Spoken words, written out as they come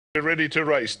We're ready to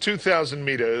race. 2,000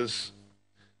 meters.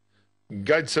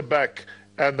 Gates are back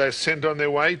and they're sent on their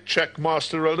way.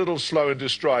 Trackmaster a little slow into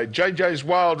stride. JJ's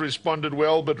Wild responded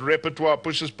well, but Repertoire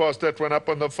pushes past that one up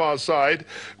on the far side.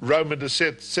 Roman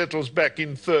Descent settles back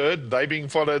in third. They being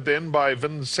followed then by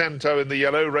Vinsanto in the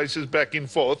yellow, races back in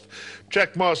fourth.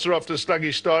 Trackmaster, after a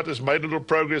sluggish start, has made a little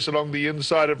progress along the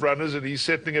inside of runners, and he's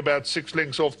settling about 6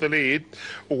 lengths off the lead.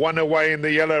 One away in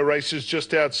the yellow races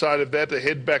just outside of that, a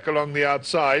head back along the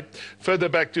outside. Further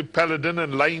back to Paladin,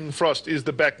 and Lane Frost is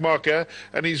the back marker,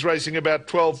 and he's racing about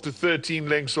 12 to 13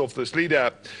 lengths off this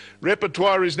leader.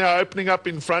 Repertoire is now opening up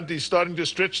in front. He's starting to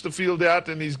stretch the field out,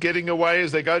 and he's getting away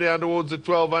as they go down towards the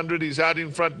 1200. He's out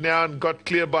in front now and got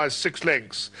clear by 6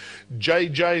 lengths.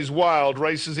 JJ's Wild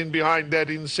races in behind that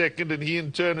in second, and he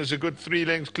in turn is a good 3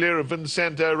 lengths clear of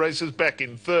Vinsanto, races back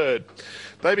in third.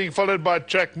 They're being followed by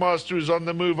Trackmaster, who's on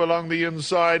the move along the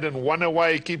inside, and one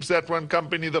away keeps that one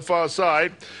company the far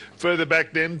side. Further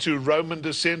back then to Roman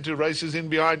Descent, who races in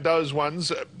behind those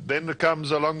ones. Then comes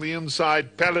along the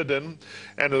inside Paladin,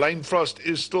 and Lane Frost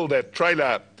is still that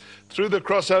trailer. Through the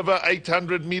crossover,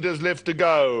 800 meters left to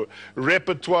go.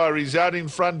 Repertoire is out in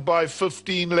front by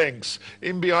 15 lengths.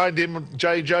 In behind him,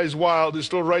 JJ's Wild is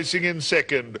still racing in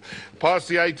second. Past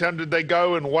the 800 they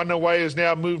go, and one away has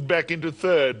now moved back into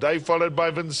third. They followed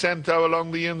by Vinsanto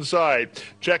along the inside.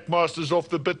 Trackmaster's off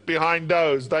the bit behind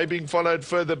those. They being followed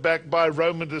further back by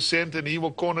Roman Descent, and he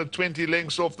will corner 20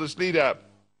 lengths off this leader.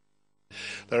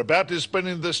 They're about to spin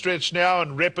into the stretch now,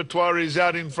 and Repertoire is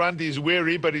out in front. He's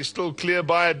weary, but he's still clear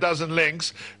by a dozen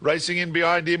lengths. Racing in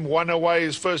behind him, one away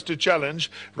is first to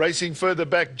challenge. Racing further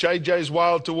back, JJ's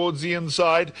Wild towards the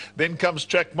inside. Then comes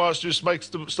Trackmaster,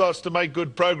 who starts to make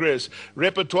good progress.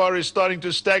 Repertoire is starting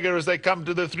to stagger as they come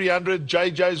to the 300.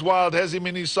 JJ's Wild has him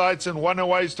in his sights, and one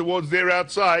away is towards their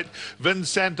outside.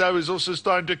 Vinsanto is also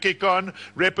starting to kick on.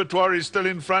 Repertoire is still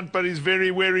in front, but he's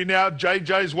very wary now.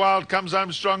 JJ's Wild comes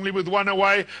home strongly with one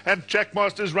away, and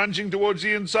Trackmaster's runging towards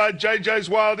the inside. JJ's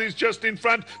Wild is just in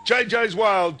front. JJ's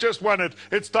Wild just won it.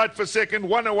 It's tight for second,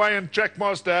 one away, and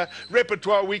Trackmaster.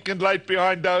 Repertoire weakened late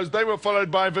behind those. They were followed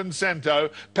by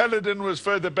Vinsanto. Paladin was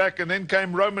further back, and then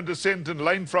came Roman Descent and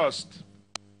Lane Frost.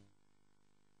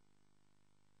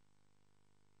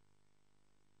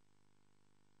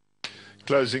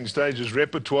 Closing stages,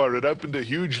 Repertoire had opened a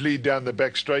huge lead down the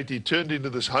back straight. He turned into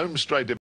this home straight